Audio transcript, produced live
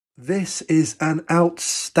This is an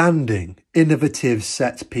outstanding, innovative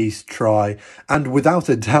set-piece try, and without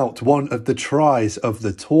a doubt one of the tries of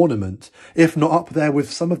the tournament, if not up there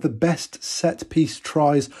with some of the best set-piece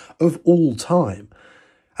tries of all time.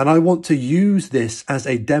 And I want to use this as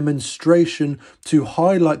a demonstration to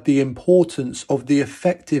highlight the importance of the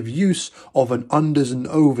effective use of an unders and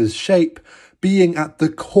overs shape being at the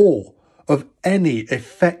core of any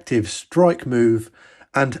effective strike move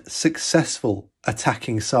and successful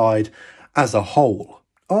attacking side as a whole.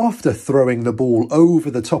 After throwing the ball over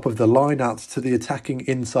the top of the line-out to the attacking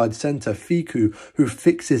inside centre Fiku, who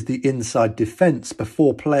fixes the inside defence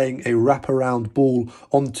before playing a wraparound ball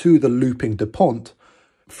onto the looping Dupont,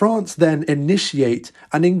 France then initiate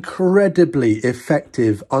an incredibly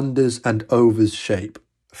effective unders and overs shape.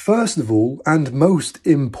 First of all, and most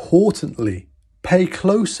importantly, pay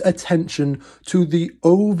close attention to the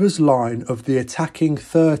overs line of the attacking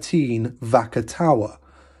 13 Vakatawa.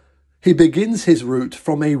 He begins his route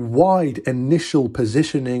from a wide initial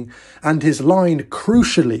positioning, and his line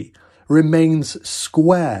crucially remains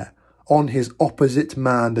square on his opposite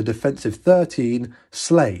man, the defensive 13,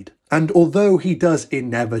 Slade. And although he does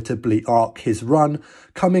inevitably arc his run,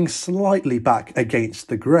 coming slightly back against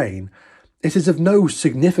the grain, it is of no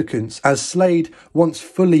significance as Slade, once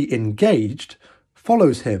fully engaged,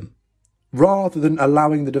 follows him, rather than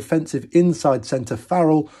allowing the defensive inside centre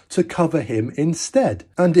Farrell to cover him instead.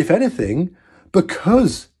 And if anything,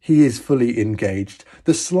 because he is fully engaged,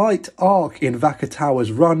 the slight arc in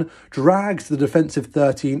Vakatawa's run drags the defensive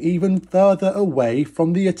 13 even further away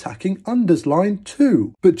from the attacking unders line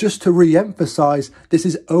too. But just to re-emphasise, this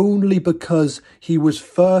is only because he was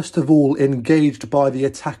first of all engaged by the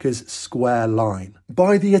attacker's square line.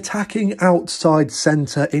 By the attacking outside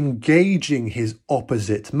centre engaging his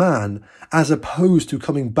opposite man, as opposed to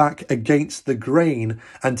coming back against the grain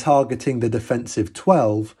and targeting the defensive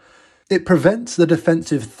 12, it prevents the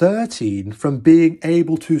defensive 13 from being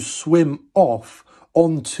able to swim off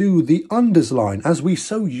onto the unders line, as we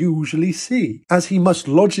so usually see, as he must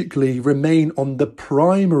logically remain on the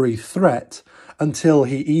primary threat until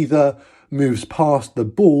he either moves past the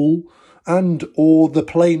ball and or the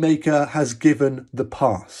playmaker has given the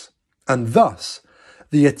pass. And thus,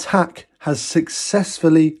 the attack has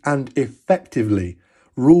successfully and effectively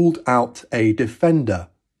ruled out a defender,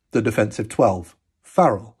 the defensive 12,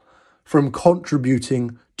 Farrell, from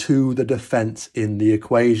contributing to the defence in the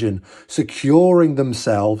equation, securing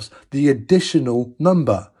themselves the additional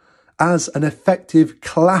number as an effective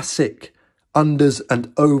classic unders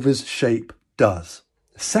and overs shape does.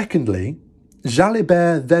 Secondly,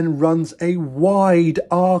 Jalibert then runs a wide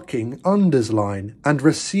arcing unders line and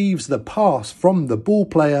receives the pass from the ball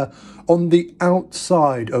player on the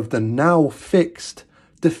outside of the now fixed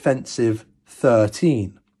defensive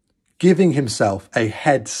 13. Giving himself a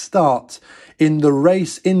head start in the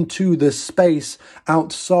race into the space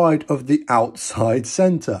outside of the outside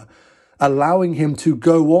centre, allowing him to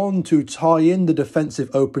go on to tie in the defensive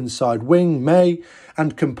open side wing, May,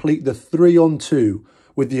 and complete the 3-on-2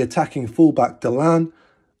 with the attacking fullback Delan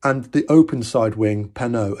and the open side wing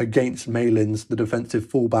Penaud against Malin's, the defensive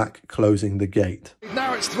fullback, closing the gate.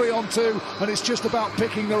 Now it's 3-on-2 and it's just about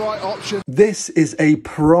picking the right option. This is a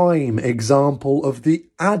prime example of the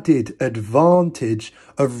added advantage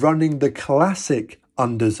of running the classic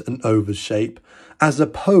unders and overs shape as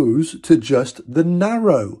opposed to just the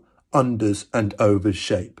narrow unders and overs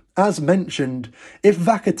shape. As mentioned, if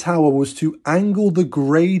Vakatawa was to angle the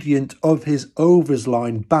gradient of his overs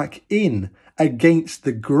line back in against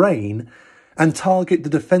the grain and target the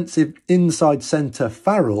defensive inside centre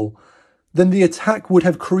Farrell, then the attack would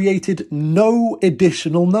have created no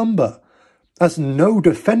additional number, as no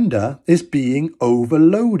defender is being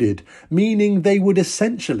overloaded, meaning they would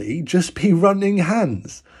essentially just be running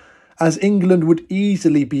hands, as England would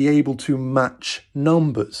easily be able to match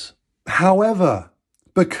numbers. However,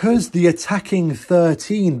 because the attacking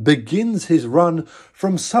 13 begins his run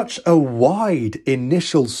from such a wide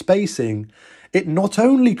initial spacing, it not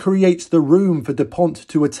only creates the room for Dupont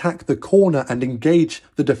to attack the corner and engage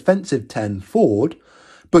the defensive 10 forward,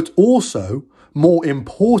 but also, more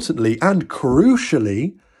importantly and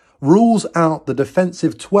crucially, rules out the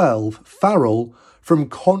defensive 12, Farrell, from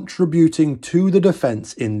contributing to the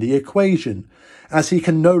defence in the equation, as he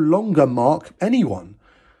can no longer mark anyone.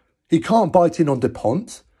 He can't bite in on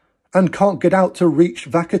Dupont and can't get out to reach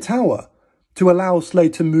Vakatawa to allow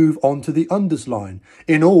Slade to move on to the unders line.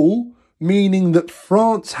 In all, meaning that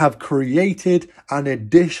France have created an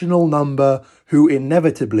additional number who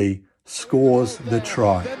inevitably scores the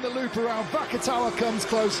try. Then the loop around, Vakatawa comes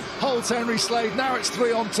close, holds Henry Slade. Now it's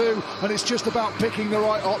 3-on-2 and it's just about picking the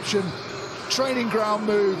right option. training ground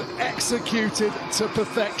move executed to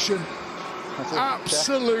perfection.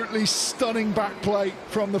 Absolutely stunning back play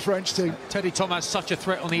from the French team. Teddy Tom has such a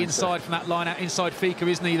threat on the inside from that line out inside Fika,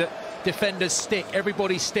 isn't he, that defenders stick,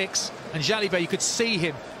 everybody sticks. And Jalibert, you could see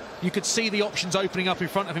him. You could see the options opening up in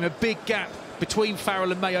front of him. A big gap between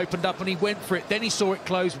Farrell and May opened up and he went for it. Then he saw it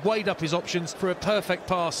close, weighed up his options for a perfect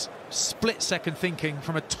pass. Split second thinking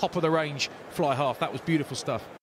from a top of the range fly half. That was beautiful stuff.